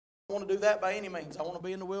I want to do that by any means. I want to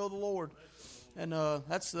be in the will of the Lord. And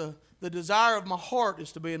that's the desire of my heart,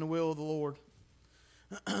 is to be in the will of the Lord.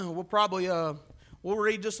 We'll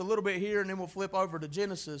read just a little bit here and then we'll flip over to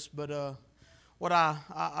Genesis. But what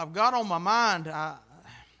I've got on my mind,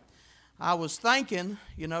 I was thinking,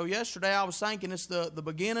 yesterday I was thinking it's the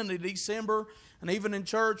beginning of December. And even in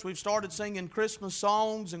church we've started singing Christmas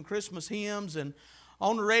songs and Christmas hymns. And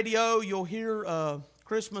on the radio you'll hear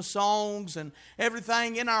Christmas songs, and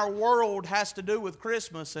everything in our world has to do with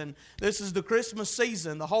Christmas. And this is the Christmas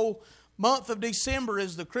season. The whole month of December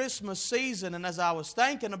is the Christmas season. And as I was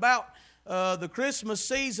thinking about the Christmas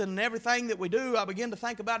season and everything that we do, I began to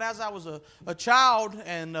think about as I was a child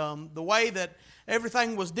and the way that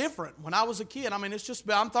everything was different when I was a kid. I mean,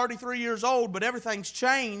 I'm 33 years old, but everything's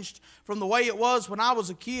changed from the way it was when I was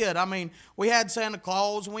a kid. I mean, we had Santa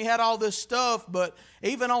Claus and we had all this stuff, but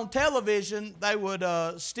even on television, they would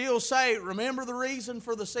still say, remember the reason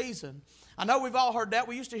for the season. I know we've all heard that.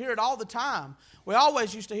 We used to hear it all the time. We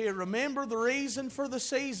always used to hear, remember the reason for the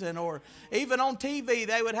season. Or even on TV,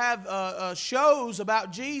 they would have shows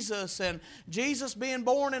about Jesus and Jesus being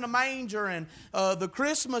born in a manger and the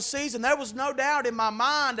Christmas season. There was no doubt in my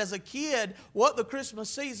mind as a kid what the Christmas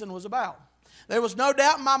season was about. There was no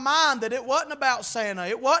doubt in my mind that it wasn't about Santa.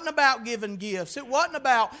 It wasn't about giving gifts. It wasn't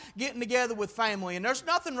about getting together with family. And there's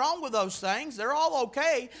nothing wrong with those things. They're all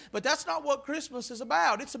okay. But that's not what Christmas is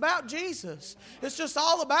about. It's about Jesus. It's just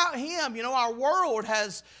all about Him. Our world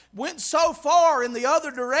has went so far in the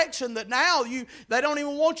other direction that now they don't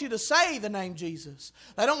even want you to say the name Jesus.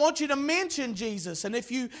 They don't want you to mention Jesus. And if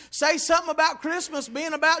you say something about Christmas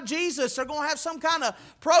being about Jesus, they're going to have some kind of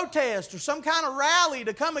protest or some kind of rally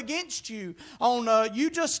to come against you on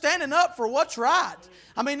you just standing up for what's right.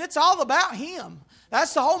 I mean, it's all about Him.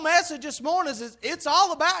 That's the whole message this morning is it's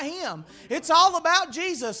all about Him. It's all about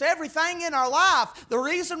Jesus. Everything in our life. The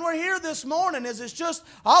reason we're here this morning is it's just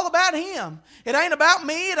all about Him. It ain't about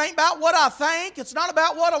me. It ain't about what I think. It's not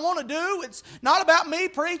about what I want to do. It's not about me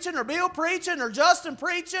preaching or Bill preaching or Justin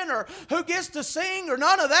preaching or who gets to sing or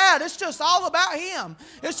none of that. It's just all about Him.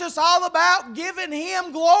 It's just all about giving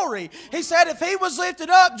Him glory. He said if He was lifted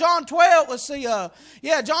up, John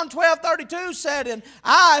 12:32 said, and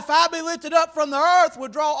if I be lifted up from the earth,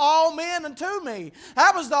 would draw all men unto me.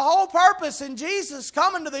 That was the whole purpose in Jesus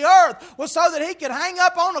coming to the earth, was so that He could hang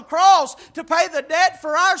up on a cross to pay the debt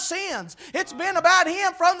for our sins. It's been about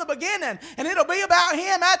Him from the beginning, and it'll be about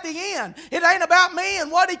Him at the end. It ain't about me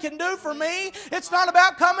and what He can do for me. It's not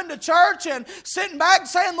about coming to church and sitting back and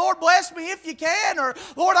saying, Lord, bless me if you can, or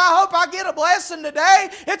Lord, I hope I get a blessing today.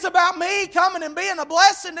 It's about me coming and being a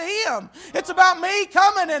blessing to Him. It's about me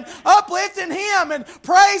coming and uplifting Him and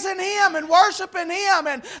praising Him and worshiping Him.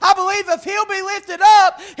 And I believe if He'll be lifted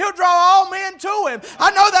up, He'll draw all men to Him.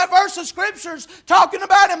 I know that verse of Scripture's talking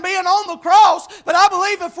about Him being on the cross, but I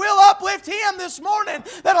believe if we'll uplift Him this morning,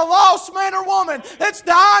 that a lost man or woman that's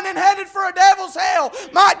dying and headed for a devil's hell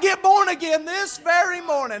might get born again this very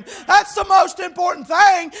morning. That's the most important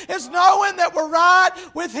thing, is knowing that we're right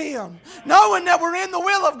with Him. Knowing that we're in the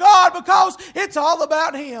will of God, because it's all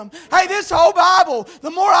about Him. Hey, this whole Bible,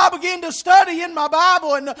 the more I begin to study in my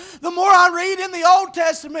Bible and the more I read in the Old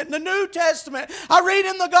Testament and the New Testament, I read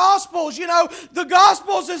in the Gospels. The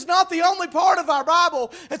Gospels is not the only part of our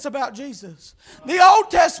Bible. It's about Jesus. The Old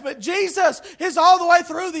Testament, Jesus is all the way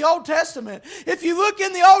through the Old Testament. If you look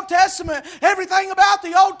in the Old Testament, everything about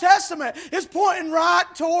the Old Testament is pointing right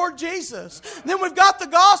toward Jesus. Then we've got the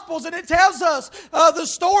Gospels, and it tells us the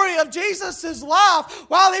story of Jesus' life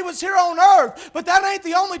while He was here on earth. But that ain't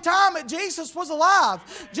the only time that Jesus was alive.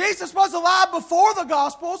 Jesus was alive before the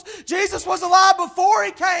Gospels. Jesus was alive before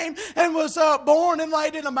He came and was born and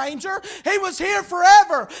laid in a manger. He was here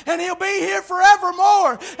forever, and He'll be here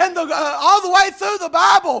forevermore. And all the way through the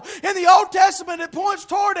Bible, in the Old Testament it points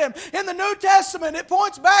toward Him. In the New Testament it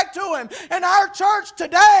points back to Him. And our church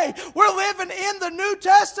today, we're living in the New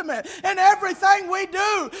Testament, and everything we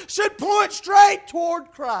do should point straight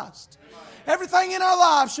toward Christ. Everything in our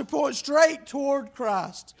lives should point straight toward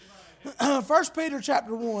Christ. 1 Peter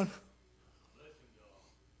chapter 1.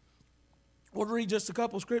 We'll read just a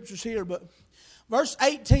couple scriptures here, but verse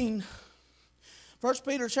 18, 1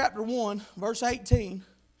 Peter chapter 1, verse 18,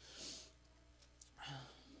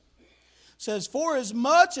 says, For as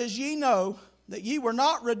much as ye know that ye were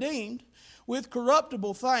not redeemed with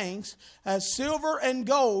corruptible things, as silver and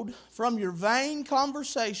gold from your vain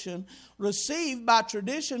conversation, received by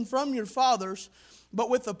tradition from your fathers, but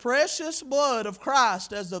with the precious blood of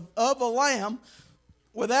Christ, as of a lamb,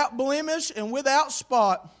 without blemish and without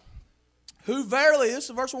spot, Who verily, this is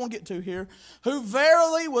the verse I want to get to here, who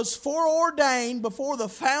verily was foreordained before the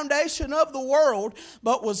foundation of the world,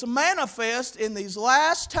 but was manifest in these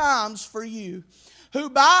last times for you, who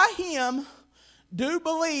by him do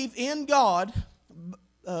believe in God,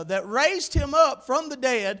 that raised him up from the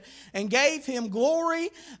dead and gave him glory,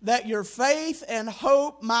 that your faith and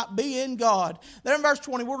hope might be in God. There in verse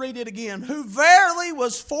 20, we'll read it again. Who verily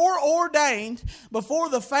was foreordained before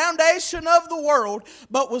the foundation of the world,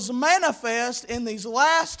 but was manifest in these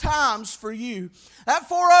last times for you. That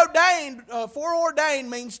foreordained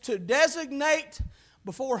means to designate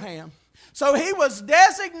beforehand. So he was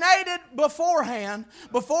designated beforehand,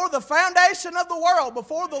 before the foundation of the world,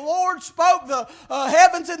 before the Lord spoke the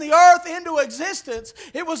heavens and the earth into existence.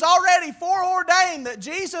 It was already foreordained that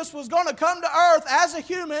Jesus was going to come to earth as a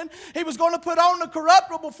human. He was going to put on the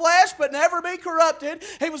corruptible flesh but never be corrupted.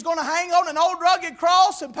 He was going to hang on an old rugged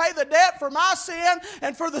cross and pay the debt for my sin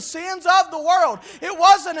and for the sins of the world. It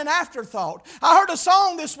wasn't an afterthought. I heard a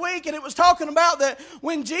song this week, and it was talking about that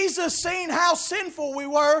when Jesus seen how sinful we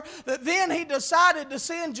were, that then he decided to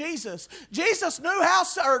send Jesus. Jesus knew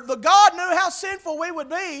God knew how sinful we would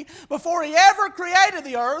be before he ever created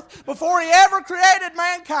the earth, before he ever created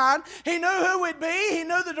mankind. He knew who we'd be. He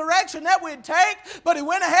knew the direction that we'd take, but he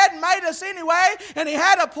went ahead and made us anyway, and he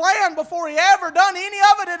had a plan before he ever done any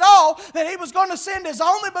of it at all, that he was going to send his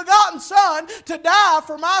only begotten Son to die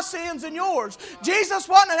for my sins and yours. Jesus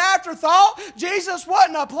wasn't an afterthought. Jesus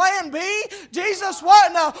wasn't a plan B. Jesus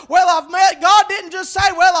wasn't God didn't just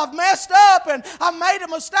say, well, I've messed up and I made a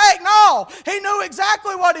mistake. No, he knew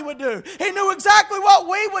exactly what he would do. He knew exactly what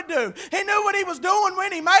we would do. He knew what he was doing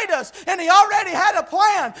when he made us, and he already had a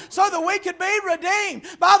plan so that we could be redeemed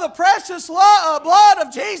by the precious blood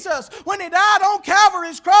of Jesus when he died on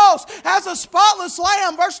Calvary's cross as a spotless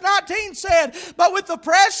lamb. Verse 19 said, but with the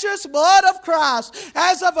precious blood of Christ,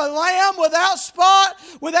 as of a lamb without spot,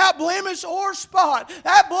 without blemish or spot.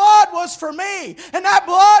 That blood was for me, and that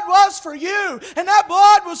blood was for you, and that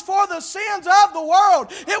blood was for the sins of the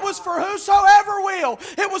world. It was for whosoever will.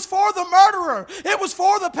 It was for the murderer. It was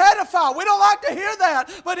for the pedophile. We don't like to hear that,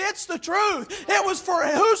 but it's the truth. It was for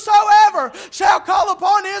whosoever shall call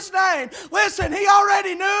upon his name. Listen, he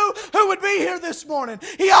already knew who would be here this morning.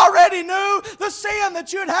 He already knew the sin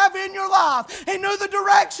that you'd have in your life. He knew the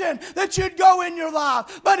direction that you'd go in your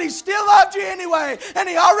life, but he still loved you anyway, and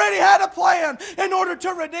he already had a plan in order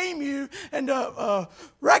to redeem you and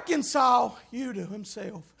reconcile you to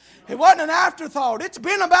himself. It wasn't an afterthought. It's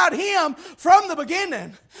been about him from the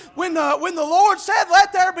beginning. When the Lord said,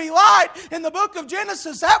 let there be light in the book of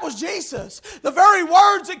Genesis, that was Jesus. The very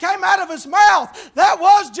words that came out of his mouth, that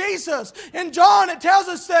was Jesus. In John, it tells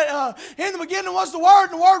us that in the beginning was the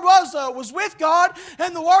Word, and the Word was with God,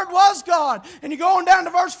 and the Word was God. And you go on down to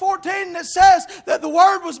verse 14, and it says that the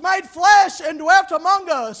Word was made flesh and dwelt among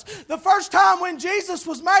us. The first time when Jesus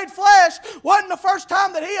was made flesh wasn't the first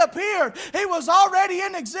time that he appeared. He was already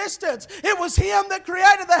in existence. It was him that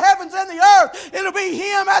created the heavens and the earth. It'll be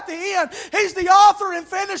him at the end. He's the author and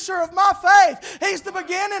finisher of my faith. He's the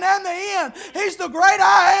beginning and the end. He's the great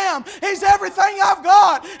I am. He's everything I've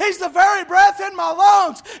got. He's the very breath in my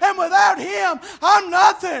lungs. And without him, I'm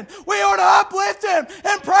nothing. We ought to uplift him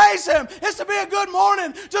and praise him. It's to be a good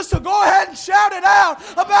morning just to go ahead and shout it out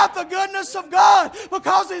about the goodness of God,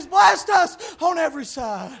 because he's blessed us on every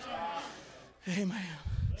side. Amen.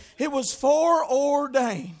 It was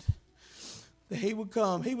foreordained that he would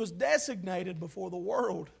come. He was designated before the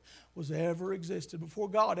world was ever existed, before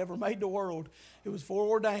God ever made the world. It was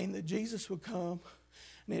foreordained that Jesus would come,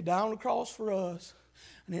 and he'd die on the cross for us,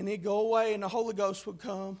 and then he'd go away, and the Holy Ghost would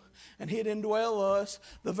come, and he'd indwell us.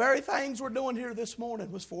 The very things we're doing here this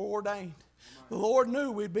morning was foreordained. The Lord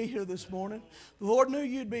knew we'd be here this morning. The Lord knew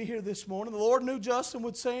you'd be here this morning. The Lord knew Justin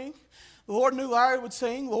would sing. The Lord knew Larry would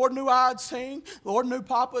sing. The Lord knew I'd sing. The Lord knew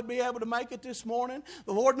Papa would be able to make it this morning.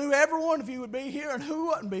 The Lord knew every one of you would be here and who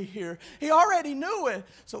wouldn't be here. He already knew it.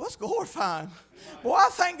 So let's glorify him. Boy, I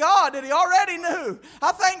thank God that he already knew.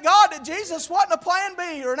 I thank God that Jesus wasn't a plan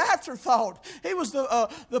B or an afterthought. He was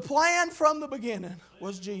the plan from the beginning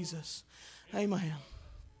was Jesus. Amen.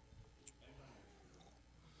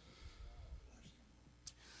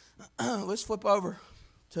 Let's flip over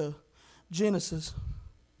to Genesis.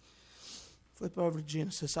 Flip over to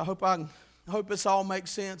Genesis. I hope this all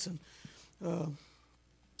makes sense and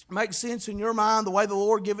makes sense in your mind the way the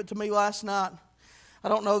Lord gave it to me last night. I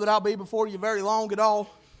don't know that I'll be before you very long at all,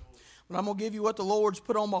 but I'm going to give you what the Lord's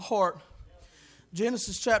put on my heart.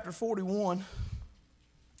 Genesis chapter 41,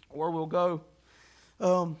 where we'll go.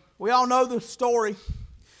 We all know the story.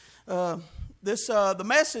 the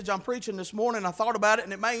message I'm preaching this morning, I thought about it,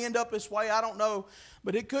 and it may end up this way, I don't know,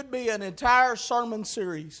 but it could be an entire sermon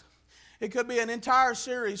series. It could be an entire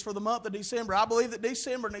series for the month of December. I believe that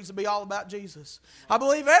December needs to be all about Jesus. I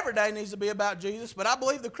believe every day needs to be about Jesus, but I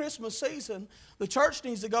believe the Christmas season, the church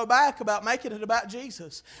needs to go back about making it about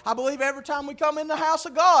Jesus. I believe every time we come in the house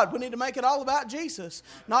of God, we need to make it all about Jesus.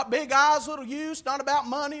 Not big eyes, little use, not about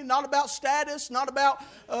money, not about status, not about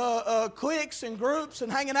cliques and groups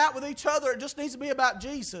and hanging out with each other. It just needs to be about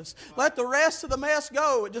Jesus. Let the rest of the mess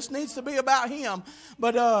go. It just needs to be about Him.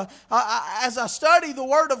 But as I study the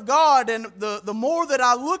Word of God, and the more that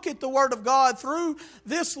I look at the Word of God through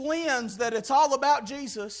this lens that it's all about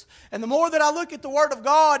Jesus, and the more that I look at the Word of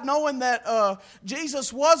God knowing that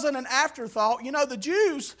Jesus wasn't an afterthought. You know, the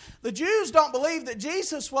Jews don't believe that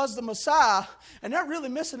Jesus was the Messiah, and they're really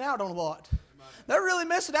missing out on a lot. They're really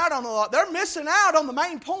missing out on a lot. They're missing out on the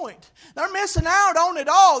main point. They're missing out on it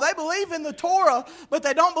all. They believe in the Torah, but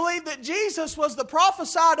they don't believe that Jesus was the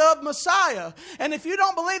prophesied of Messiah. And if you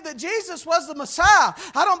don't believe that Jesus was the Messiah,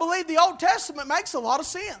 I don't believe the Old Testament makes a lot of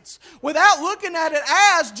sense. Without looking at it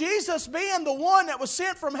as Jesus being the one that was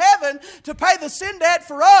sent from heaven to pay the sin debt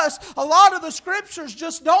for us, a lot of the scriptures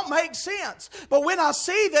just don't make sense. But when I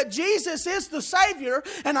see that Jesus is the Savior,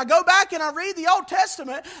 and I go back and I read the Old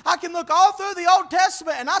Testament, I can look all through the Old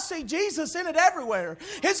Testament and I see Jesus in it everywhere.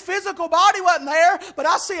 His physical body wasn't there, but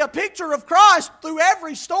I see a picture of Christ through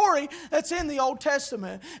every story that's in the Old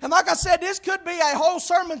Testament. And like I said, this could be a whole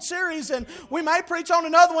sermon series, and we may preach on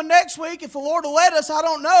another one next week if the Lord will let us. I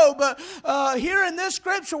don't know, but here in this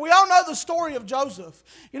scripture, we all know the story of Joseph.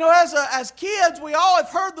 You know, as kids, we all have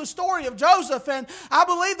heard the story of Joseph, and I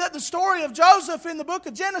believe that the story of Joseph in the book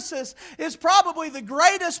of Genesis is probably the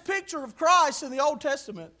greatest picture of Christ in the Old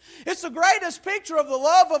Testament. It's the greatest picture of the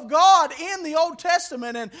love of God in the Old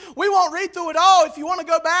Testament, and we won't read through it all. If you want to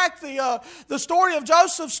go back, the story of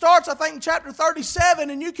Joseph starts, I think, in chapter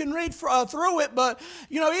 37, and you can read through it. But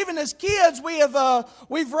you know, even as kids,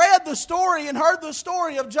 we've read the story and heard the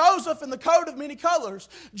story of Joseph and the coat of many colors.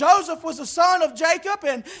 Joseph was a son of Jacob,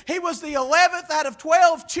 and he was the 11th out of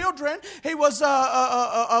 12 children. He was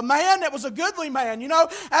a man that was a goodly man. You know,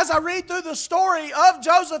 as I read through the story of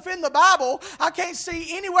Joseph in the Bible, I can't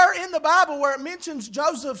see anywhere in the Bible where it mentions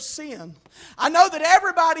Joseph's sin. I know that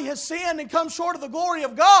everybody has sinned and come short of the glory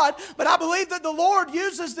of God, but I believe that the Lord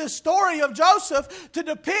uses this story of Joseph to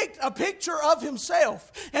depict a picture of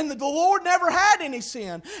himself, and that the Lord never had any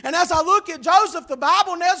sin. And as I look at Joseph, the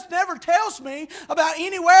Bible never tells me about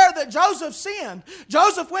anywhere that Joseph sinned.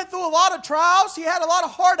 Joseph went through a lot of trials. He had a lot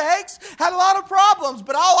of heartaches, had a lot of problems,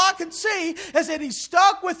 but all I can see is that he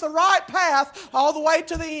stuck with the right path all the way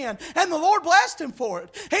to the end. And the Lord blessed him for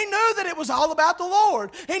it. He knew that it was all about the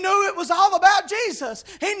Lord. He knew it was all about Jesus.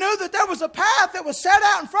 He knew that there was a path that was set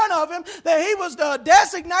out in front of him that he was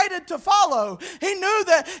designated to follow. He knew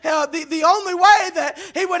that the only way that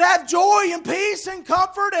he would have joy and peace and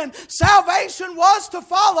comfort and salvation was to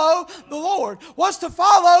follow the Lord, was to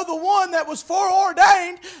follow the one that was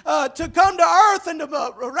foreordained to come to earth and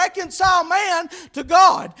to reconcile man to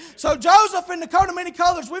God. So Joseph in the coat of many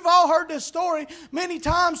colors, we've all heard this story many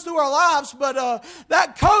times through our lives, but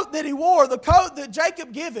that coat that he wore, the coat that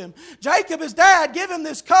Jacob gave him, Jacob, his dad, gave him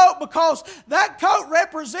this coat because that coat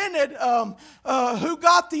represented who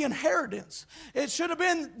got the inheritance. It should have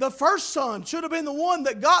been the first son, should have been the one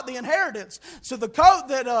that got the inheritance. So the coat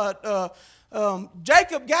that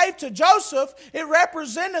Jacob gave to Joseph, it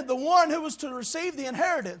represented the one who was to receive the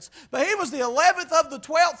inheritance. But he was the 11th of the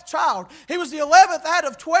 12th child. He was the 11th out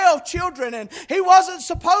of 12 children, and he wasn't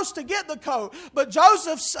supposed to get the coat. But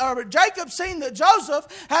Jacob seen that Joseph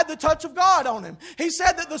had the touch of God on him. He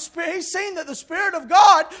said that he seen that the Spirit of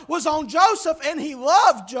God was on Joseph, and he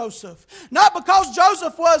loved Joseph. Not because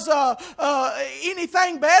Joseph was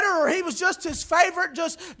anything better, or he was just his favorite,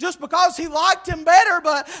 just because he liked him better,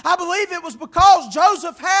 but I believe it was because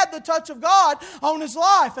Joseph had the touch of God on his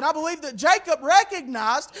life. And I believe that Jacob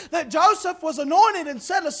recognized that Joseph was anointed and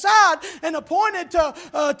set aside and appointed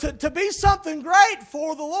to be something great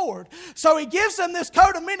for the Lord. So he gives him this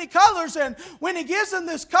coat of many colors, and when he gives him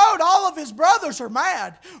this coat, all of his brothers are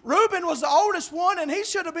mad. Reuben was the oldest one, and he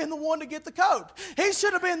should have been the one to get the coat. He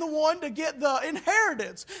should have been the one to get the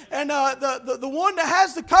inheritance. And the one that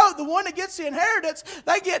has the coat, the one that gets the inheritance,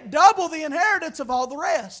 they get double the inheritance of all the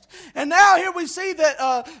rest. And now now here we see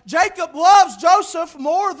that Jacob loves Joseph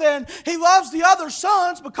more than he loves the other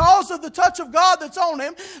sons because of the touch of God that's on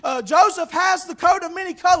him. Joseph has the coat of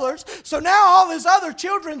many colors. So now all his other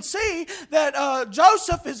children see that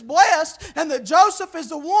Joseph is blessed and that Joseph is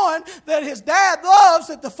the one that his dad loves,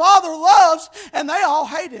 that the father loves, and they all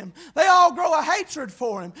hate him. They all grow a hatred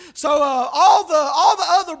for him. So all the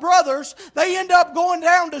other brothers, they end up going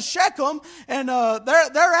down to Shechem, and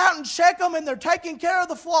they're out in Shechem, and they're taking care of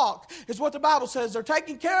the flock, is what the Bible says. They're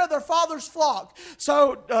taking care of their father's flock.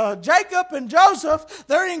 So Jacob and Joseph,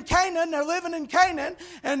 they're in Canaan. They're living in Canaan,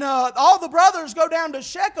 and all the brothers go down to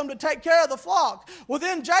Shechem to take care of the flock. Well,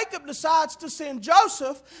 then Jacob decides to send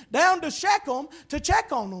Joseph down to Shechem to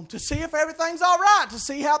check on them, to see if everything's all right, to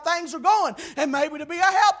see how things are going, and maybe to be a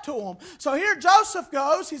help to them. So here Joseph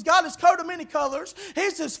goes. He's got his coat of many colors.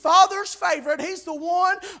 He's his father's favorite. He's the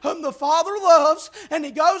one whom the father loves, and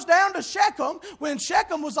he goes down to Shechem when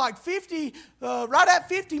Shechem was like 50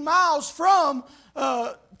 miles from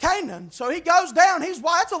Canaan. So he goes down.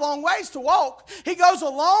 That's a long ways to walk. He goes a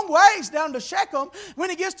long ways down to Shechem. When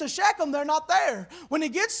he gets to Shechem, they're not there. When he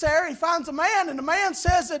gets there, he finds a man, and the man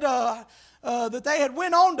says that they had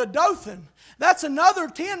went on to Dothan. That's another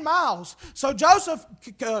 10 miles. So Joseph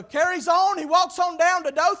carries on. He walks on down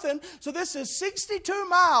to Dothan. So this is 62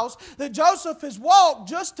 miles that Joseph has walked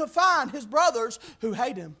just to find his brothers who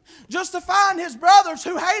hate him. Just to find his brothers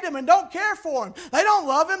who hate him and don't care for him. They don't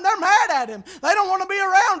love him. They're mad at him. They don't want to be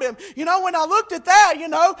around him. You know, when I looked at that,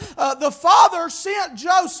 the father sent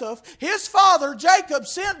Joseph, his father Jacob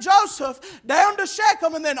sent Joseph down to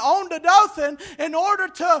Shechem and then on to Dothan in order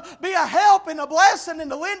to be a help and a blessing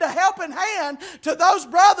and to lend a helping hand to those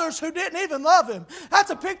brothers who didn't even love him. That's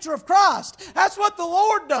a picture of Christ. That's what the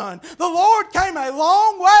Lord done. The Lord came a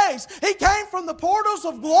long ways. He came from the portals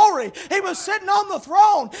of glory. He was sitting on the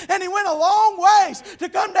throne, and he went a long ways to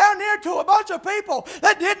come down here to a bunch of people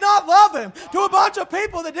that did not love him, to a bunch of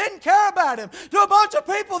people that didn't care about him, to a bunch of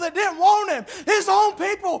people that didn't want him. His own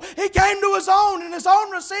people, he came to his own, and his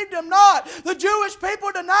own received him not. The Jewish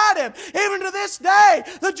people denied him. Even to this day,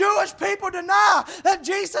 the Jewish people deny that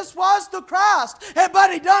Jesus was the Christ,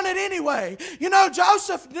 but he done it anyway. You know,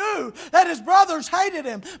 Joseph knew that his brothers hated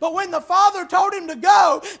him, but when the father told him to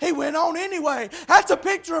go, he went on anyway. That's a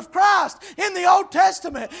picture of Christ in the Old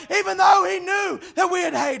Testament. Even though he knew that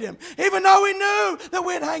we'd hate him, even though he knew that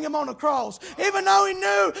we'd hang him on a cross, even though he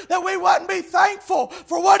knew that we wouldn't be thankful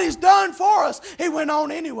for what he's done for us, he went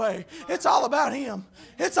on anyway. It's all about him.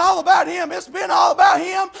 It's all about him. It's been all about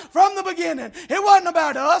him from the beginning. It wasn't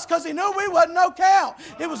about us because he knew we wasn't no count.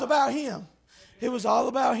 It was about him. It was all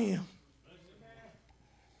about him.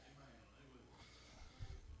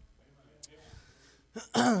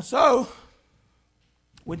 So,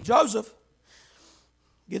 when Joseph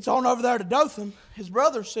gets on over there to Dothan, his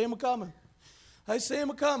brothers see him a-coming. They see him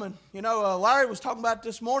a-coming. You know, Larry was talking about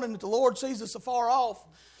this morning that the Lord sees us afar off.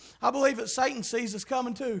 I believe that Satan sees us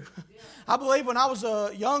coming too. I believe when I was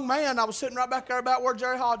a young man, I was sitting right back there about where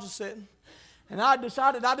Jerry Hodge is sitting. And I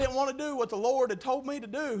decided I didn't want to do what the Lord had told me to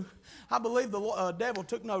do. I believe the devil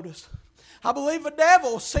took notice. I believe the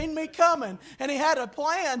devil seen me coming, and he had a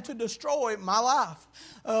plan to destroy my life.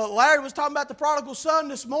 Larry was talking about the prodigal son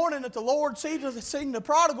this morning, that the Lord seen the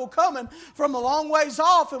prodigal coming from a long ways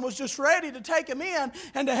off and was just ready to take him in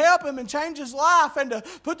and to help him and change his life and to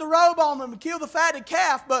put the robe on him and kill the fatted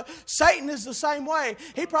calf. But Satan is the same way.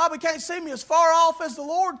 He probably can't see me as far off as the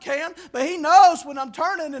Lord can, but he knows when I'm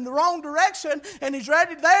turning in the wrong direction, and he's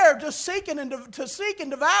ready there just seeking to seek and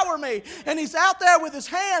devour me. And he's out there with his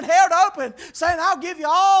hand held open saying, I'll give you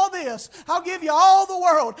all this. I'll give you all the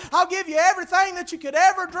world. I'll give you everything that you could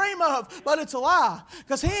ever dream of. But it's a lie,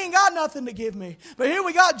 because he ain't got nothing to give me. But here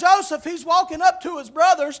we got Joseph. He's walking up to his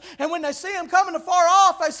brothers, and when they see him coming afar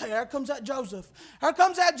off, they say, here comes that Joseph. Here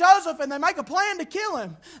comes that Joseph, and they make a plan to kill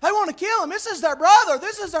him. They want to kill him. This is their brother.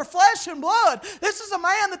 This is their flesh and blood. This is a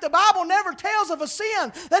man that the Bible never tells of a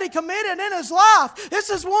sin that he committed in his life. This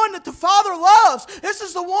is one that the Father loves. This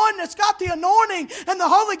is the one that's got the anointing and the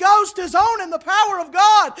Holy Ghost is on and the power of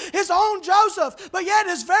God, his own Joseph. But yet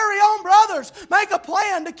his very own brothers make a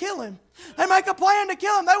plan to kill him. They make a plan to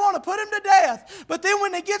kill him. They want to put him to death. But then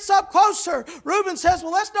when he gets up closer, Reuben says,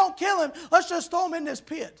 well, let's don't kill him. Let's just throw him in this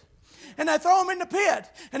pit. And they throw him in the pit.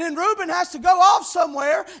 And then Reuben has to go off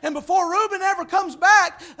somewhere. And before Reuben ever comes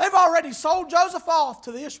back, they've already sold Joseph off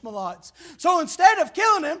to the Ishmaelites. So instead of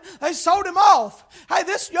killing him, they sold him off. Hey,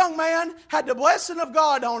 this young man had the blessing of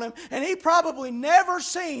God on him. And he probably never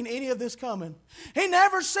seen any of this coming. He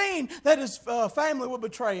never seen that his family would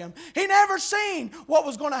betray him. He never seen what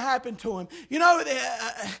was going to happen to him. You know,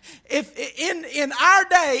 if in our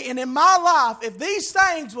day and in my life, if these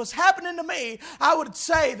things was happening to me, I would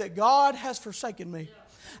say that God has forsaken me.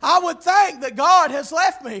 I would think that God has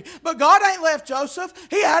left me. But God ain't left Joseph.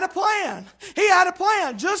 He had a plan. He had a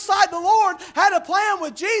plan. Just like the Lord had a plan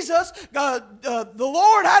with Jesus, the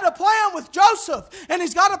Lord had a plan with Joseph. And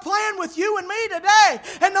He's got a plan with you and me today.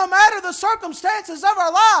 And no matter the circumstances of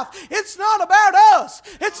our life, it's not about us.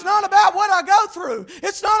 It's not about what I go through.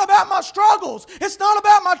 It's not about my struggles. It's not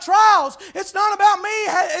about my trials. It's not about me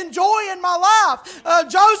enjoying my life.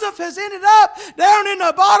 Joseph has ended up down in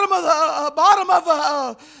the bottom of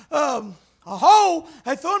a hole.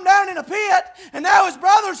 They threw him down in a pit, and now his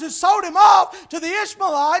brothers have sold him off to the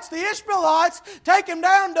Ishmaelites. The Ishmaelites take him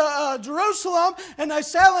down to Jerusalem, and they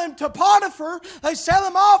sell him to Potiphar. They sell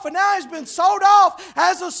him off, and now he's been sold off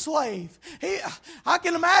as a slave. I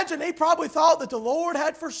can imagine he probably thought that the Lord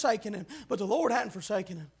had forsaken him, but the Lord hadn't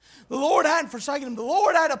forsaken him. The Lord hadn't forsaken him. The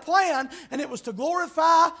Lord had a plan, and it was to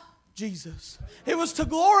glorify Jesus. It was to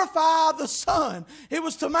glorify the Son. It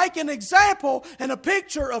was to make an example and a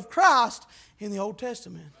picture of Christ in the Old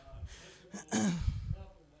Testament.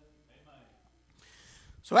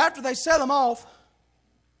 So after they sell him off,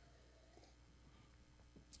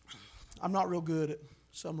 I'm not real good at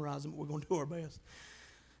summarizing, but we're going to do our best.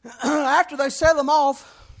 After they sell him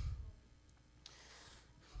off,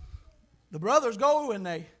 the brothers go and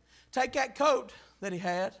they take that coat that he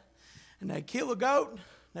had and they kill a goat.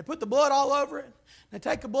 They put the blood all over it. They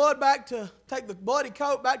take the bloody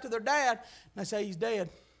coat back to their dad, and they say he's dead.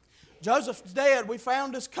 Joseph's dead. We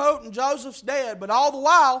found this coat, and Joseph's dead. But all the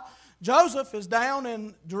while, Joseph is down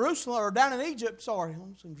in Jerusalem, or down in Egypt. Sorry,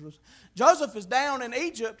 I'm saying Jerusalem. Joseph is down in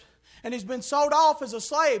Egypt, and he's been sold off as a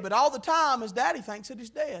slave. But all the time, his daddy thinks that he's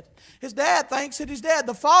dead. His dad thinks that he's dead.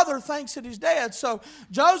 The father thinks that he's dead. So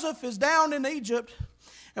Joseph is down in Egypt.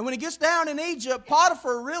 And when he gets down in Egypt,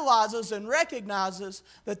 Potiphar realizes and recognizes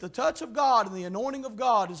that the touch of God and the anointing of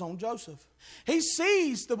God is on Joseph. He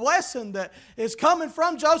sees the blessing that is coming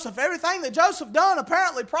from Joseph. Everything that Joseph done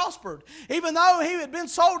apparently prospered. Even though he had been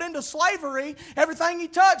sold into slavery, everything he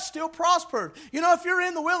touched still prospered. You know, if you're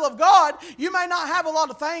in the will of God, you may not have a lot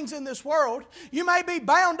of things in this world. You may be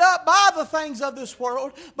bound up by the things of this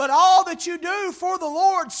world, but all that you do for the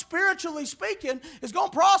Lord, spiritually speaking, is going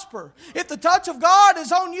to prosper. If the touch of God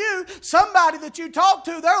is on you, somebody that you talk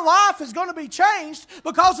to, their life is going to be changed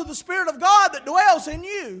because of the Spirit of God that dwells in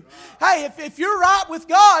you. Hey, if you're right with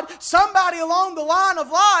God, somebody along the line of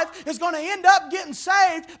life is going to end up getting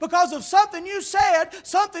saved because of something you said,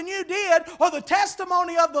 something you did, or the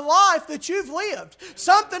testimony of the life that you've lived.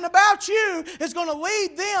 Something about you is going to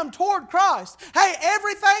lead them toward Christ. Hey,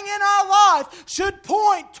 everything in our life should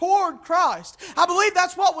point toward Christ. I believe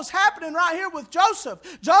that's what was happening right here with Joseph.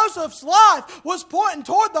 Joseph's life was pointing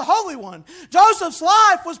toward the Holy One. Joseph's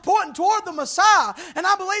life was pointing toward the Messiah. And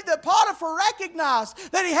I believe that Potiphar recognized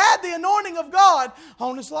that he had the anointing of God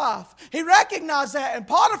on his life. He recognized that, and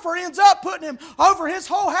Potiphar ends up putting him over his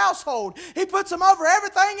whole household. He puts him over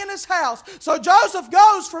everything in his house. So Joseph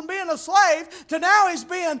goes from being a slave to now he's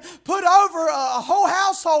being put over a whole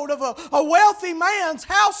household of a wealthy man's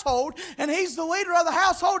household, and he's the leader of the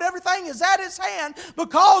household. Everything is at his hand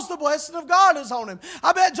because the blessing of God is on him.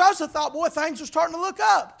 I bet Joseph thought, boy, things are starting to look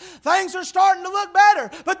up. Things are starting to look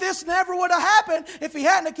better. But this never would have happened if he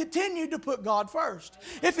hadn't continued to put God first.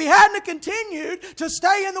 If he hadn't continued to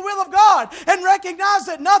stay in the will of God and recognize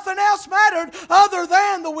that nothing else mattered other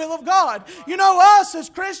than the will of God. You know, us as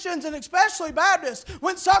Christians and especially Baptists,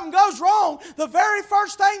 when something goes wrong, the very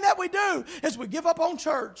first thing that we do is we give up on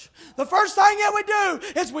church. The first thing that we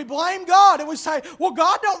do is we blame God and we say, well,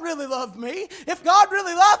 God don't really love me. If God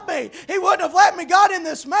really loved me, He wouldn't have let me get in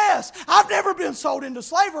this mess. I've never been sold into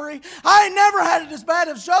slavery. I ain't never had it as bad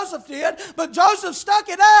as Joseph did, but Joseph stuck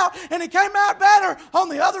it out and he came out better on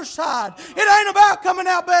the other side. It ain't about coming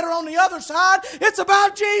out better on the other side. It's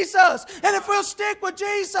about Jesus. And if we'll stick with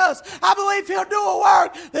Jesus, I believe He'll do a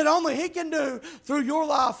work that only He can do through your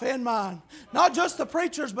life and mine. Not just the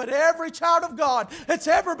preachers, but every child of God that's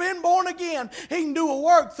ever been born again. He can do a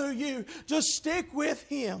work through you. Just stick with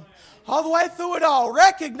Him. All the way through it all.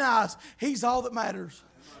 Recognize He's all that matters.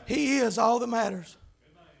 He is all that matters.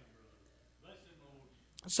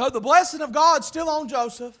 So the blessing of God's still on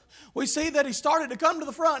Joseph. We see that he started to come to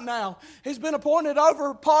the front now. He's been appointed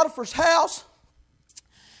over Potiphar's house.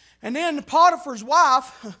 And then Potiphar's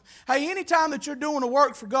wife, hey, anytime that you're doing a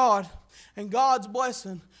work for God and God's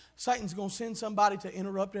blessing, Satan's going to send somebody to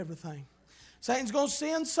interrupt everything. Satan's going to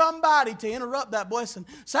send somebody to interrupt that blessing.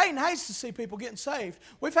 Satan hates to see people getting saved.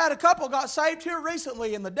 We've had a couple got saved here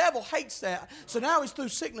recently, and the devil hates that. So now he's threw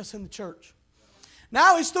sickness in the church.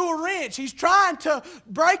 Now he's threw a wrench. He's trying to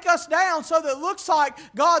break us down so that it looks like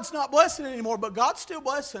God's not blessing anymore, but God's still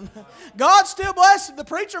blessing. God's still blessing. The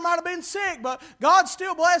preacher might have been sick, but God's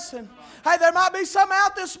still blessing. Hey, there might be some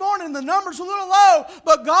out this morning. The number's a little low,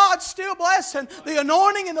 but God's still blessing. The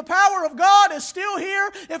anointing and the power of God is still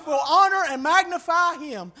here if we'll honor and magnify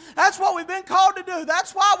Him. That's what we've been called to do.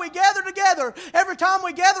 That's why we gather together every time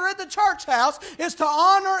we gather at the church house, is to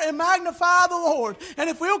honor and magnify the Lord. And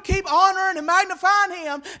if we'll keep honoring and magnifying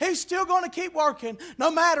Him, He's still going to keep working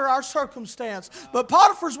no matter our circumstance. But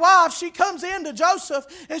Potiphar's wife, she comes in to Joseph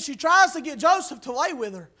and she tries to get Joseph to lay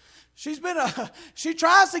with her. She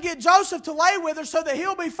tries to get Joseph to lay with her so that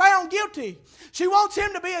he'll be found guilty. She wants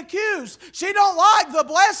him to be accused. She don't like the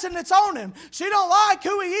blessing that's on him. She don't like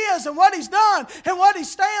who he is and what he's done and what he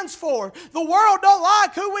stands for. The world don't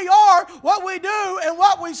like who we are, what we do, and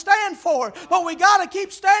what we stand for. But we got to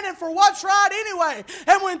keep standing for what's right anyway.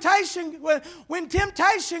 And when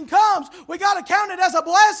temptation comes, we got to count it as a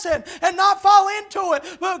blessing and not fall into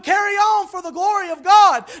it, but carry on for the glory of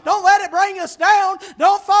God. Don't let it bring us down.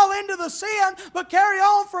 Don't fall into the sin, but carry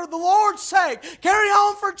on for the Lord's sake. Carry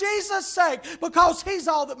on for Jesus' sake, because He's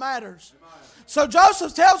all that matters. So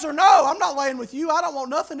Joseph tells her, no, I'm not laying with you. I don't want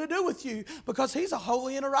nothing to do with you, because he's a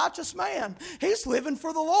holy and a righteous man. He's living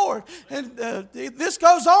for the Lord. And this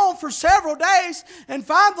goes on for several days. And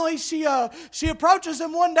finally, she approaches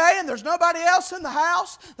him one day, and there's nobody else in the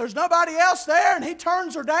house. There's nobody else there, and he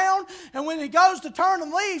turns her down. And when he goes to turn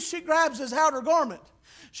and leave, she grabs his outer garment.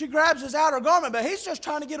 She grabs his outer garment, but he's just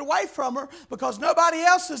trying to get away from her because nobody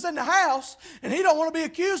else is in the house, and he don't want to be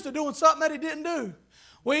accused of doing something that he didn't do.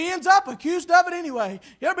 Well, he ends up accused of it anyway.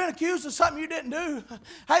 You ever been accused of something you didn't do?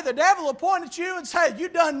 Hey, the devil will point at you and say, you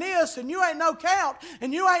done this, and you ain't no count,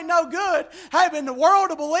 and you ain't no good. Hey, but in the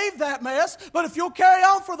world to believe that mess, but if you'll carry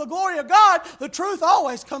on for the glory of God, the truth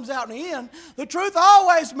always comes out in the end. The truth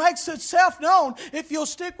always makes itself known if you'll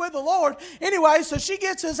stick with the Lord. Anyway, so she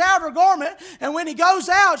gets his outer garment, and when he goes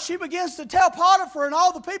out, she begins to tell Potiphar and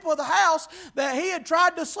all the people of the house that he had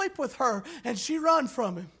tried to sleep with her, and she run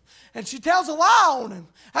from him. And she tells a lie on him.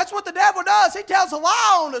 That's what the devil does. He tells a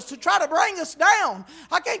lie on us to try to bring us down.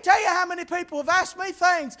 I can't tell you how many people have asked me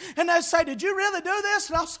things, and they say, did you really do this?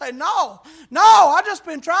 And I'll say, no, I've just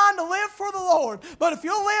been trying to live for the Lord. But if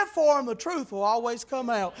you'll live for Him, the truth will always come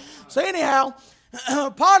out. So anyhow,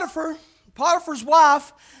 Potiphar's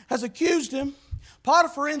wife has accused him.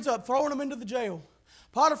 Potiphar ends up throwing him into the jail.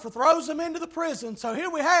 Potiphar throws him into the prison. So here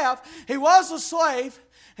we have, he was a slave.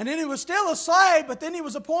 And then he was still a slave, but then he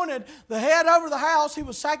was appointed the head over the house. He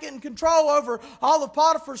was second in control over all of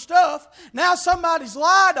Potiphar's stuff. Now somebody's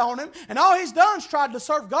lied on him, and all he's done is tried to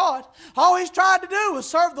serve God. All he's tried to do is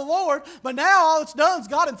serve the Lord, but now all it's done is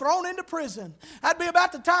got him thrown into prison. That'd be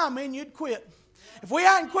about the time, man, you'd quit. If we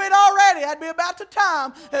hadn't quit already, that'd be about the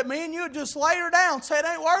time that me and you would just lay her down and say it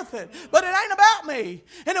ain't worth it. But it ain't about me.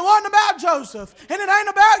 And it wasn't about Joseph. And it ain't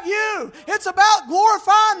about you. It's about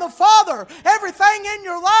glorifying the Father. Everything in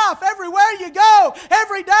your life, everywhere you go,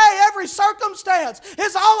 every day, every circumstance,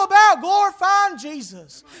 is all about glorifying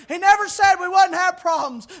Jesus. He never said we wouldn't have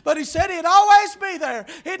problems, but He said He'd always be there.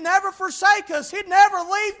 He'd never forsake us. He'd never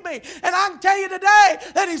leave me. And I can tell you today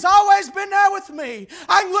that He's always been there with me.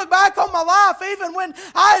 I can look back on my life even when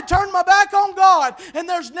I had turned my back on God, and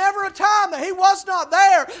there's never a time that He was not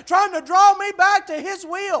there trying to draw me back to His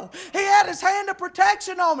will. He had His hand of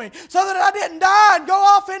protection on me so that I didn't die and go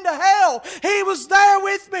off into hell. He was there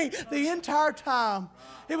with me the entire time.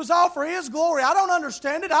 It was all for His glory. I don't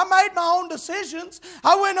understand it. I made my own decisions.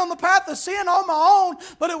 I went on the path of sin on my own,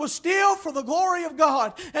 but it was still for the glory of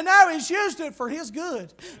God. And now He's used it for His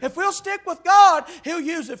good. If we'll stick with God, He'll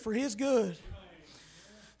use it for His good.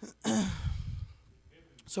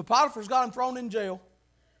 So Potiphar's got him thrown in jail.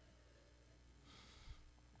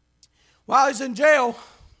 While he's in jail,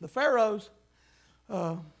 the Pharaoh's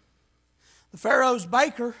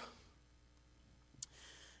baker,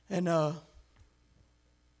 and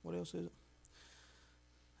what else is it?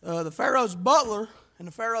 The Pharaoh's butler and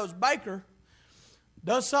the Pharaoh's baker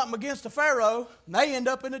does something against the Pharaoh, and they end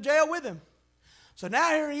up in the jail with him. So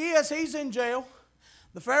now here he is, he's in jail.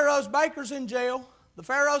 The Pharaoh's baker's in jail. The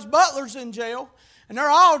Pharaoh's butler's in jail. And they're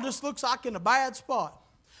all just looks like in a bad spot.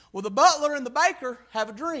 Well, the butler and the baker have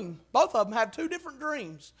a dream. Both of them have two different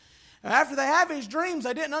dreams. And after they have these dreams,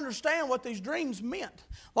 they didn't understand what these dreams meant.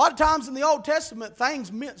 A lot of times in the Old Testament, things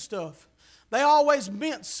meant stuff. They always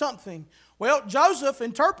meant something. Well, Joseph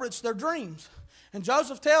interprets their dreams. And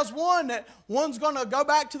Joseph tells one that one's going to go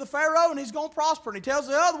back to the Pharaoh and he's going to prosper. And he tells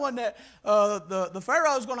the other one that the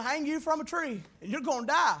Pharaoh is going to hang you from a tree and you're going to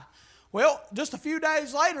die. Well, just a few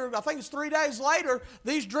days later, I think it's 3 days later,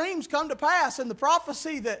 these dreams come to pass and the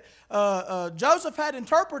prophecy that Joseph had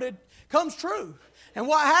interpreted comes true. And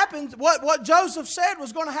what happens, what Joseph said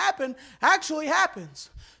was going to happen actually happens.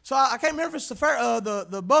 So I can't remember if it's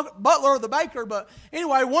the butler or the baker, but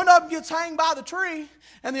anyway, one of them gets hanged by the tree,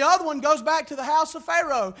 and the other one goes back to the house of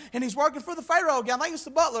Pharaoh, and he's working for the Pharaoh again. I think it's the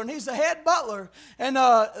butler, and he's the head butler. And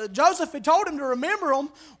Joseph had told him to remember them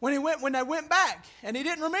when they went back, and he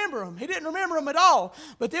didn't remember them. He didn't remember them at all.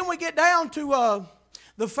 But then we get down to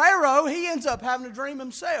the Pharaoh. He ends up having a dream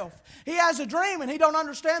himself. He has a dream and he don't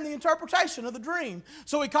understand the interpretation of the dream.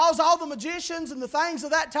 So he calls all the magicians and the things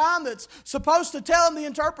of that time that's supposed to tell him the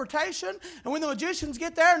interpretation. And when the magicians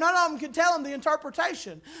get there, none of them can tell him the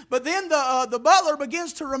interpretation. But then the butler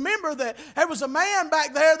begins to remember that there was a man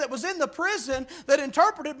back there that was in the prison that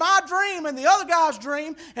interpreted my dream and the other guy's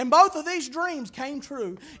dream, and both of these dreams came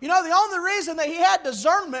true. You know, the only reason that he had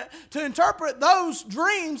discernment to interpret those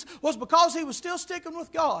dreams was because he was still sticking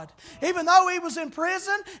with God. Even though he was in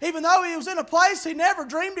prison, even though he was in a place he never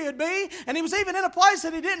dreamed he'd be, and he was even in a place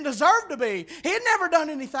that he didn't deserve to be. He had never done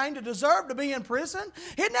anything to deserve to be in prison.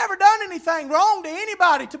 He had never done anything wrong to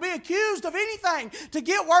anybody, to be accused of anything, to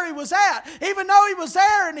get where he was at. Even though he was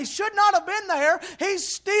there and he should not have been there, he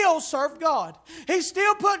still served God. He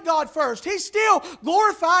still put God first. He still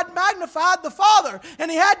glorified and magnified the Father.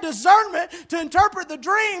 And he had discernment to interpret the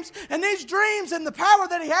dreams, and these dreams and the power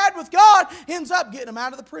that he had with God ends up getting him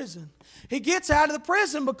out of the prison. He gets out of the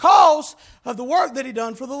prison because of the work that he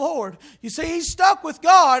done for the Lord. You see, he's stuck with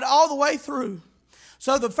God all the way through.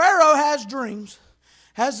 So the Pharaoh has dreams,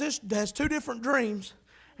 has two different dreams,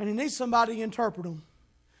 and he needs somebody to interpret them.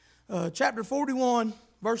 Chapter 41,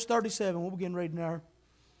 verse 37. We'll begin reading there.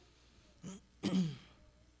 I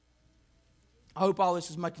hope all this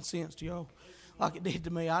is making sense to y'all, like it did to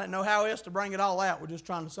me. I didn't know how else to bring it all out. We're just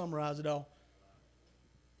trying to summarize it all.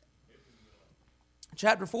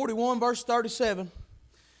 Chapter 41, verse 37.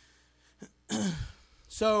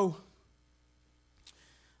 So,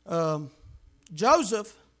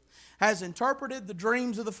 Joseph has interpreted the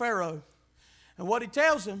dreams of the Pharaoh. And what he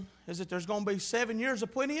tells him is that there's going to be 7 years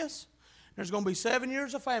of plenteous. There's going to be 7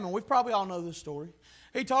 years of famine. We probably all know this story.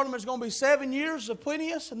 He told him there's going to be 7 years of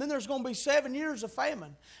plenteous, and then there's going to be 7 years of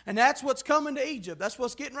famine. And that's what's coming to Egypt. That's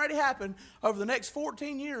what's getting ready to happen over the next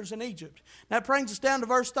 14 years in Egypt. That brings us down to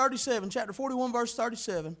verse 37, chapter 41, verse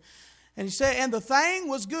 37. And he said, "And the thing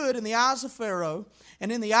was good in the eyes of Pharaoh,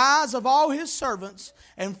 and in the eyes of all his servants.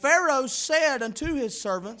 And Pharaoh said unto his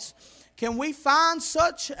servants, Can we find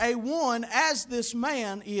such a one as this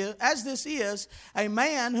is, a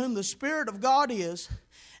man whom the Spirit of God is?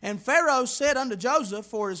 And Pharaoh said unto Joseph,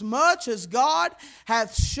 Forasmuch as God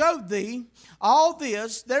hath showed thee all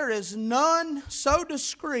this, there is none so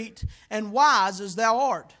discreet and wise as thou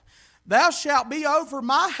art. Thou shalt be over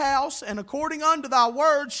my house, and according unto thy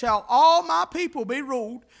word shall all my people be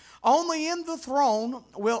ruled. Only in the throne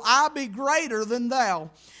will I be greater than thou.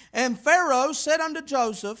 And Pharaoh said unto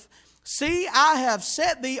Joseph, See, I have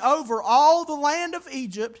set thee over all the land of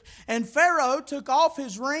Egypt. And Pharaoh took off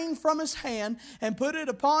his ring from his hand and put it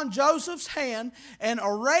upon Joseph's hand, and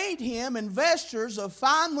arrayed him in vestures of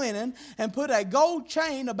fine linen, and put a gold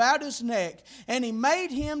chain about his neck. And he made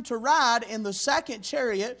him to ride in the second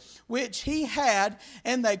chariot which he had.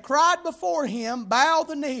 And they cried before him, Bow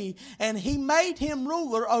the knee. And he made him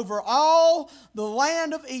ruler over all the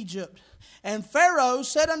land of Egypt. And Pharaoh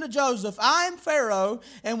said unto Joseph, I am Pharaoh,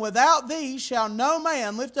 and without thee shall no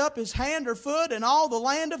man lift up his hand or foot in all the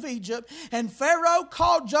land of Egypt. And Pharaoh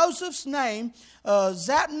called Joseph's name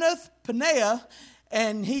Zapnath-Paneah,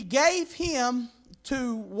 and he gave him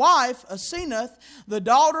to wife Asenath, the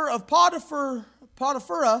daughter of Potiphera,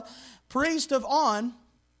 priest of On.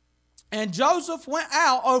 And Joseph went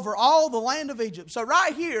out over all the land of Egypt. So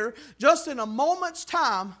right here, just in a moment's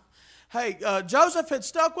time, Joseph had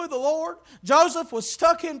stuck with the Lord. Joseph was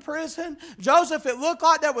stuck in prison. Joseph, it looked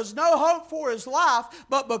like there was no hope for his life.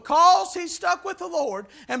 But because he stuck with the Lord,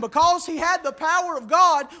 and because he had the power of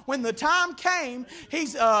God, when the time came,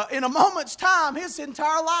 he's in a moment's time, his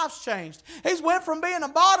entire life's changed. He's went from being a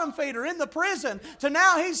bottom feeder in the prison to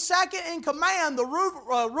now he's second in command, the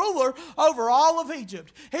ruler over all of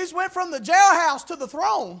Egypt. He's went from the jailhouse to the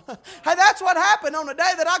throne. Hey, that's what happened on the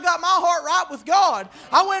day that I got my heart right with God.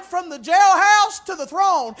 I went from the jailhouse to the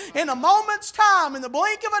throne in a moment's time, in the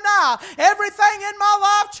blink of an eye. Everything in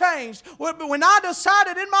my life changed. When I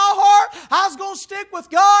decided in my heart I was going to stick with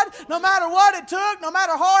God no matter what it took, no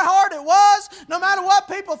matter how hard it was, No matter what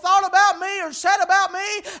people thought about me or said about me,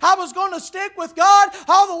 I was going to stick with God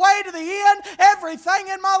all the way to the end. Everything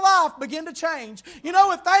in my life began to change. You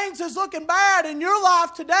know, if things is looking bad in your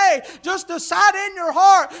life today, just decide in your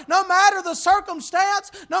heart, no matter the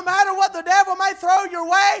circumstance, no matter what the devil may throw your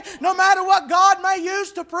way, no matter what God may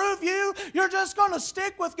use to prove you, you're just going to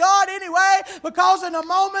stick with God anyway, because in a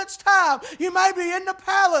moment's time, you may be in the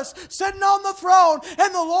palace, sitting on the throne,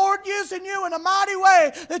 and the Lord using you in a mighty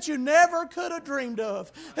way that you never could have dreamed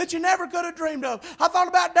of. That you never could have dreamed of. I thought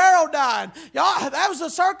about Daryl dying. Y'all, that was a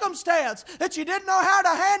circumstance that you didn't know how to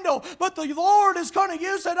handle, but the Lord is going to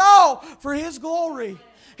use it all for His glory.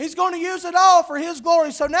 He's going to use it all for His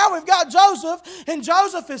glory. So now we've got Joseph, and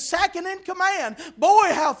Joseph is second in command.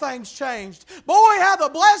 Boy, how things changed. Boy, how the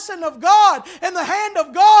blessing of God and the hand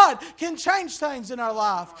of God can change things in our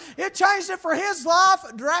life. It changed it for his life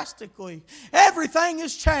drastically. Everything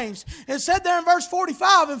has changed. It said there in verse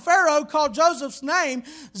 45, and Pharaoh called Joseph's name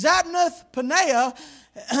Zapnath-Paneah,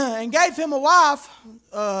 and gave him a wife,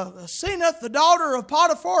 Senath, the daughter of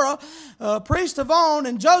Potiphar, priest of On,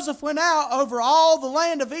 and Joseph went out over all the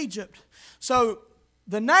land of Egypt. So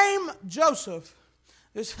the name Joseph,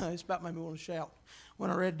 this about made me want to shout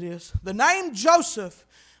when I read this. The name Joseph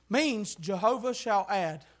means Jehovah shall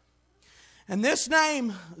add. And this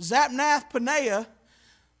name, Zapnath-Paneah,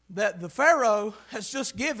 that the Pharaoh has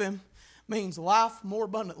just given, means life more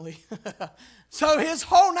abundantly. So his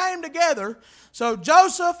whole name together, so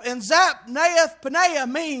Joseph and Zapnath-Paneah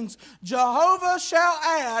means Jehovah shall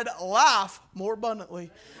add life more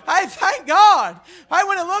abundantly. Hey, thank God. Hey,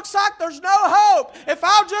 when it looks like there's no hope, if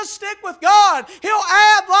I'll just stick with God, He'll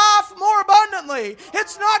add life more abundantly.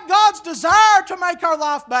 It's not God's desire to make our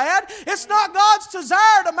life bad. It's not God's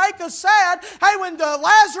desire to make us sad. Hey, when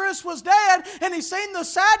Lazarus was dead and he seen the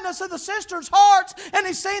sadness of the sisters' hearts and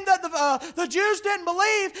he seen that the Jews didn't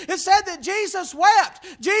believe, it said that Jesus wept.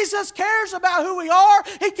 Jesus cares about who we are.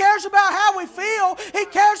 He cares about how we feel. He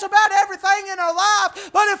cares about everything in our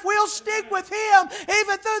life. But if we'll stick with Him,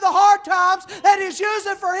 even through the hard times that He's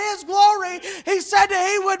using for His glory, He said that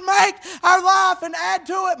He would make our life and add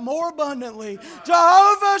to it more abundantly.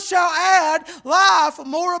 Jehovah shall add life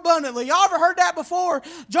more abundantly. Y'all ever heard that before?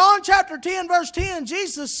 John chapter 10 verse 10,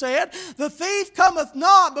 Jesus said, the thief cometh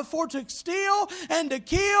not before to steal and to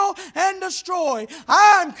kill and destroy.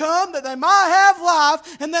 I am come that they might have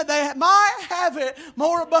life and that they might have it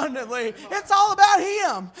more abundantly. It's all about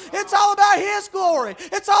Him. It's all about His glory.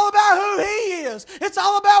 It's all about who He is. It's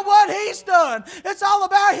all about what He's done. It's all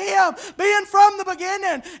about Him being from the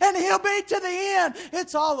beginning and He'll be to the end.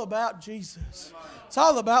 It's all about Jesus. It's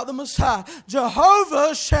all about the Messiah.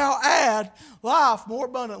 Jehovah shall add life more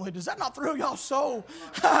abundantly. Does that not thrill y'all's soul?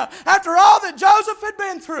 After all that Joseph had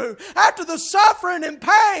been through, after the suffering and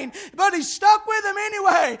pain, but he stuck with him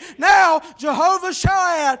anyway. Now, Jehovah shall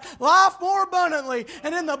add life more abundantly.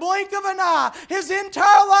 And in the blink of an eye, his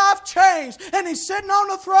entire life changed. And he's sitting on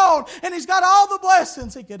the throne, and he's got all the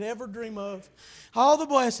blessings he could ever dream of. All the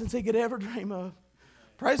blessings he could ever dream of.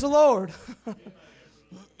 Praise the Lord.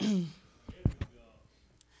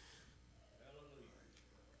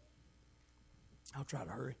 I'll try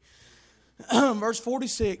to hurry. Verse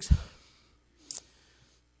 46.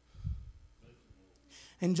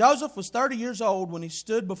 And Joseph was 30 years old when he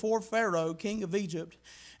stood before Pharaoh, king of Egypt.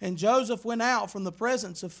 And Joseph went out from the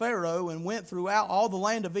presence of Pharaoh and went throughout all the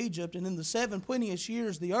land of Egypt. And in the 7 plenteous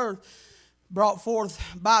years the earth brought forth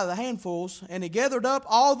by the handfuls. And he gathered up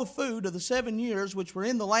all the food of the 7 years which were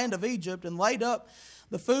in the land of Egypt, and laid up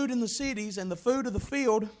the food in the cities, and the food of the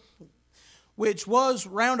field, which was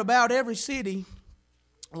round about every city,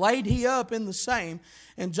 laid he up in the same.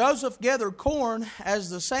 And Joseph gathered corn as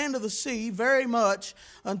the sand of the sea, very much,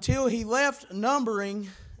 until he left numbering,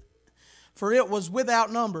 for it was without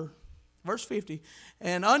number. Verse 50.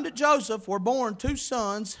 And unto Joseph were born 2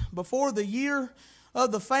 sons before the year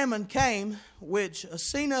of the famine came, which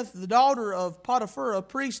Senath, the daughter of Potiphar, a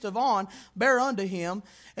priest of On, bare unto him.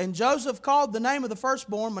 And Joseph called the name of the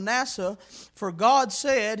firstborn Manasseh, for God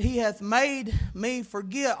said, He hath made me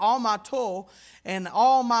forget all my toil and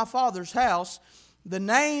all my father's house. The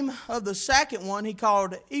name of the second one he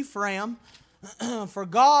called Ephraim, for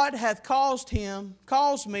God hath caused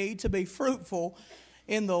me to be fruitful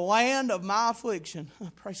in the land of my affliction.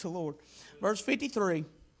 Praise the Lord. Verse 53.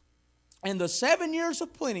 And the 7 years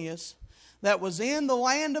of plenteous that was in the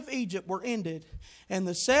land of Egypt were ended, and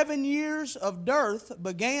the 7 years of dearth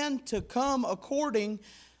began to come according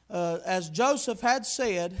as Joseph had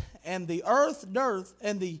said, and the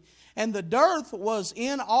dearth was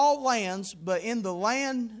in all lands, but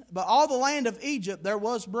all the land of Egypt there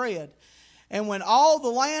was bread. And when all the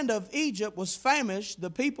land of Egypt was famished,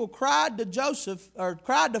 the people cried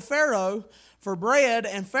to Pharaoh for bread,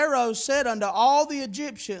 and Pharaoh said unto all the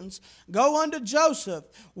Egyptians, Go unto Joseph,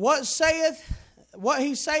 what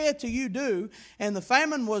he saith to you do. And the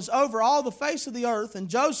famine was over all the face of the earth, and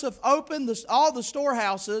Joseph opened all the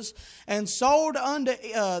storehouses and sold unto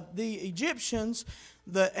the Egyptians,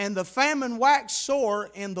 and the famine waxed sore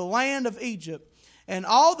in the land of Egypt. And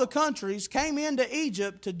all the countries came into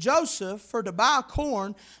Egypt to Joseph for to buy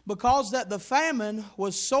corn, because that the famine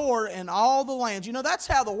was sore in all the lands. You know, that's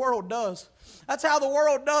how the world does. That's how the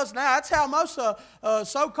world does now. That's how most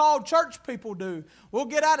so-called church people do. We'll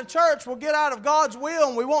get out of church, we'll get out of God's will,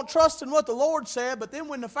 and we won't trust in what the Lord said. But then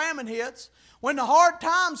when the famine hits, when the hard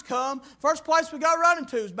times come, first place we go running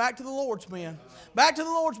to is back to the Lord's men. Back to the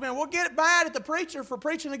Lord's men. We'll get mad at the preacher for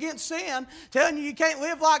preaching against sin, telling you can't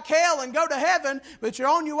live like hell and go to heaven, but you're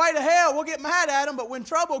on your way to hell. We'll get mad at him, but when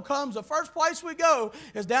trouble comes, the first place we go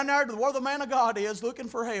is down there to where the man of God is, looking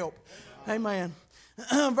for help. Amen.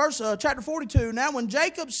 Chapter 42. Now when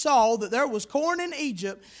Jacob saw that there was corn in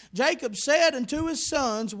Egypt, Jacob said unto his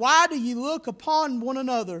sons, Why do ye look upon one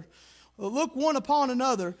another? Look one upon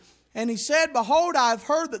another. And he said, Behold, I have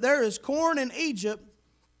heard that there is corn in Egypt.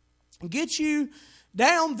 Get you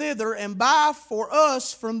down thither and buy for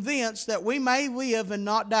us from thence, that we may live and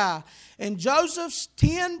not die. And Joseph's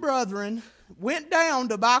 10 brethren went down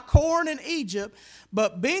to buy corn in Egypt,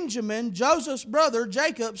 but Benjamin, Joseph's brother,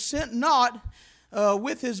 Jacob, sent not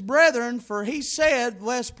with his brethren, for he said,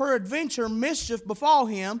 Lest peradventure mischief befall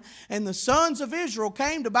him. And the sons of Israel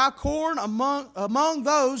came to buy corn among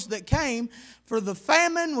those that came, for the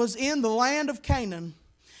famine was in the land of Canaan.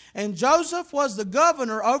 And Joseph was the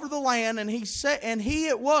governor over the land, and he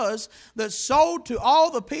it was that sold to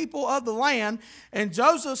all the people of the land. And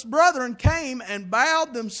Joseph's brethren came and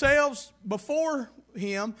bowed themselves before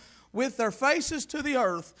him with their faces to the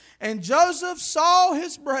earth. And Joseph saw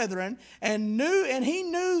his brethren, and he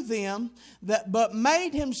knew them, but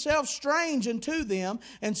made himself strange unto them,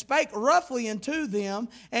 and spake roughly unto them.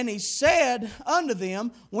 And he said unto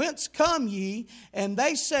them, Whence come ye? And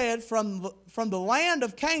they said, From the land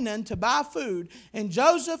of Canaan to buy food. And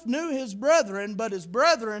Joseph knew his brethren, but his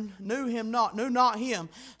brethren knew not him.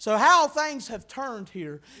 So how things have turned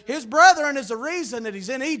here. His brethren is the reason that he's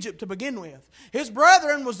in Egypt to begin with. His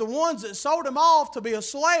brethren was the ones that sold him off to be a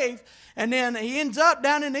slave, and then he ends up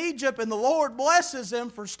down in Egypt, and the Lord blesses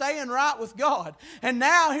him for staying right with God. And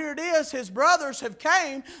now here it is, his brothers have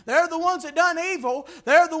came. They're the ones that done evil.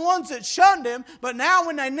 They're the ones that shunned him. But now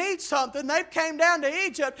when they need something, they've came down to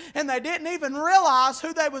Egypt, and they didn't even realize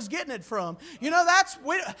who they was getting it from. You know,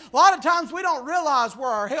 a lot of times we don't realize where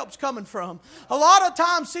our help's coming from. A lot of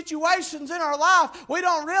times situations in our life, we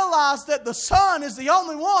don't realize that the Son is the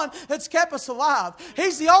only one that's kept us alive.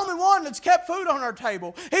 He's the only one that's kept food on our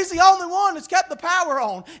table. He's the only one that's kept the power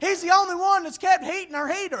on. He's the only one that's kept heating our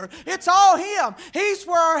heater. It's all Him. He's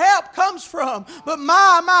where our help comes from. But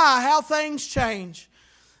my, how things change.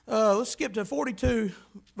 Let's skip to 42,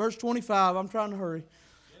 verse 25. I'm trying to hurry.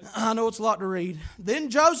 I know it's a lot to read. Then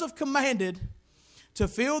Joseph commanded to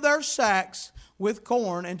fill their sacks with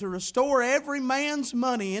corn, and to restore every man's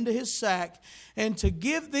money into his sack, and to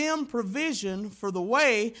give them provision for the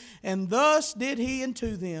way, and thus did he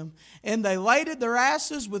unto them. And they laded their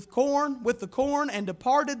asses with the corn, and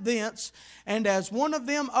departed thence. And as one of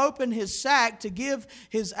them opened his sack to give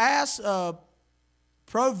his ass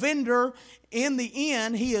provender in the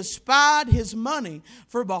inn, he espied his money,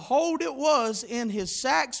 for behold, it was in his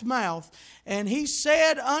sack's mouth. And he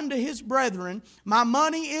said unto his brethren, My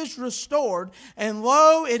money is restored, and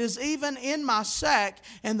lo, it is even in my sack.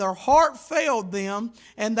 And their heart failed them,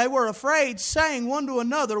 and they were afraid, saying one to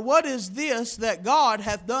another, What is this that God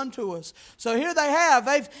hath done to us? So here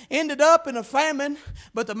they've ended up in a famine,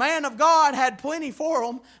 but the man of God had plenty for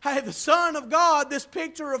them. Hey, the Son of God, this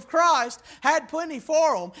picture of Christ, had plenty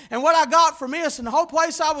for them. And what I got from this, and the whole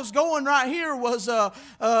place I was going right here, was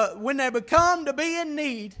when they become to be in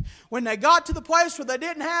need, when they got to the place where they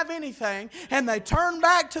didn't have anything, and they turned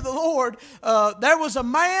back to the Lord, there was a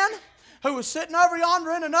man who was sitting over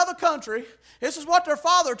yonder in another country. This is what their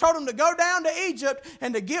father told them, to go down to Egypt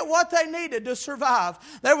and to get what they needed to survive.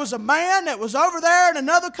 There was a man that was over there in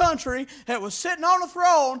another country that was sitting on a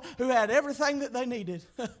throne who had everything that they needed.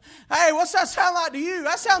 Hey, what's that sound like to you?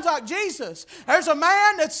 That sounds like Jesus. There's a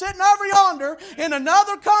man that's sitting over yonder in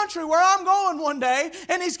another country where I'm going one day,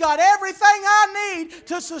 and he's got everything I need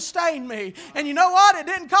to sustain me. And you know what? It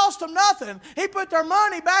didn't cost them nothing. He put their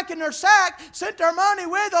money back in their sack, sent their money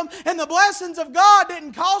with them, and the blessings of God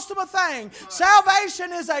didn't cost them a thing.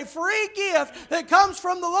 Salvation is a free gift that comes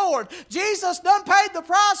from the Lord. Jesus done paid the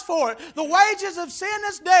price for it. The wages of sin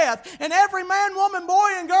is death. And every man, woman, boy,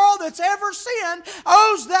 and girl that's ever sinned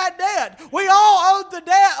owes that debt. We all owed the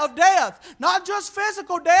debt of death. Not just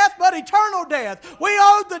physical death, but eternal death. We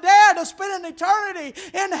owed the debt of spending eternity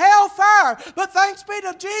in hellfire. But thanks be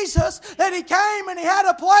to Jesus that He came and He had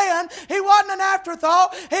a plan. He wasn't an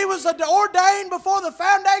afterthought. He was ordained before the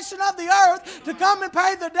foundation of the earth to come and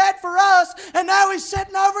pay the debt for us. And now He's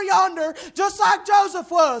sitting over yonder, just like Joseph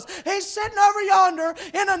was. He's sitting over yonder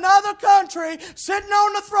in another country, sitting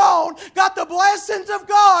on the throne, got the blessings of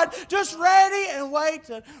God, just ready and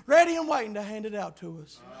waiting to hand it out to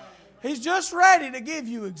us. He's just ready to give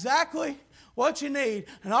you exactly what you need.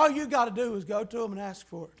 And all you got to do is go to Him and ask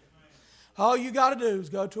for it. All you got to do is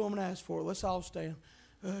go to Him and ask for it. Let's all stand.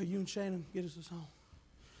 You and Shannon, get us a song.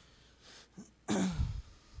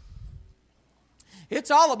 It's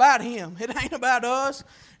all about Him. It ain't about us.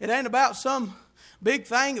 It ain't about some big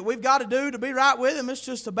thing that we've got to do to be right with Him. It's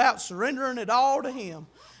just about surrendering it all to Him.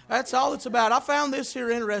 That's all it's about. I found this here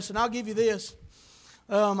interesting. I'll give you this.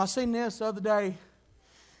 I seen this the other day.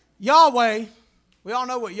 Yahweh, we all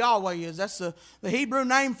know what Yahweh is. That's the Hebrew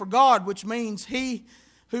name for God, which means He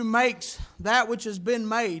who makes that which has been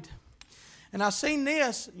made. And I seen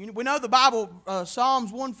this. We know the Bible,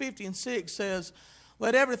 Psalms 150:6 says,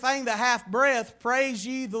 "Let everything that hath breath praise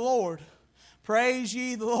ye the Lord. Praise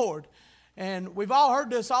ye the Lord." And we've all heard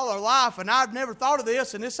this all our life, and I've never thought of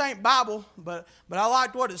this, and this ain't Bible, but I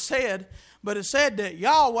liked what it said. But it said that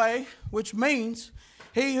Yahweh, which means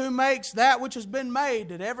He who makes that which has been made,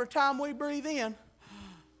 that every time we breathe in,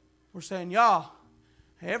 we're saying Yah.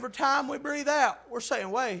 Every time we breathe out, we're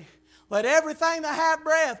saying Weh. Let everything that hath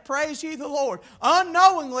breath praise ye the Lord.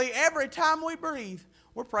 Unknowingly, every time we breathe,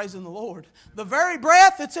 we're praising the Lord. The very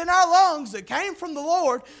breath that's in our lungs that came from the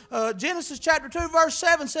Lord, Genesis chapter 2 verse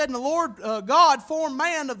 7 said, "And the Lord God formed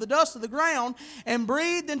man of the dust of the ground and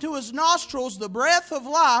breathed into his nostrils the breath of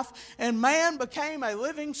life, and man became a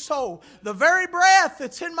living soul." The very breath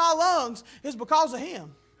that's in my lungs is because of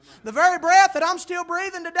Him. The very breath that I'm still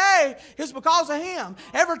breathing today is because of Him.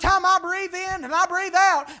 Every time I breathe in and I breathe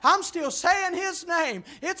out, I'm still saying His name.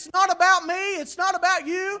 It's not about me. It's not about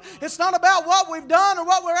you. It's not about what we've done or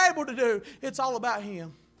what we're able to do. It's all about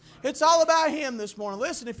Him. It's all about Him this morning.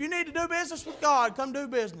 Listen, if you need to do business with God, come do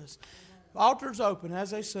business. The altar's open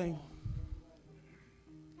as they sing.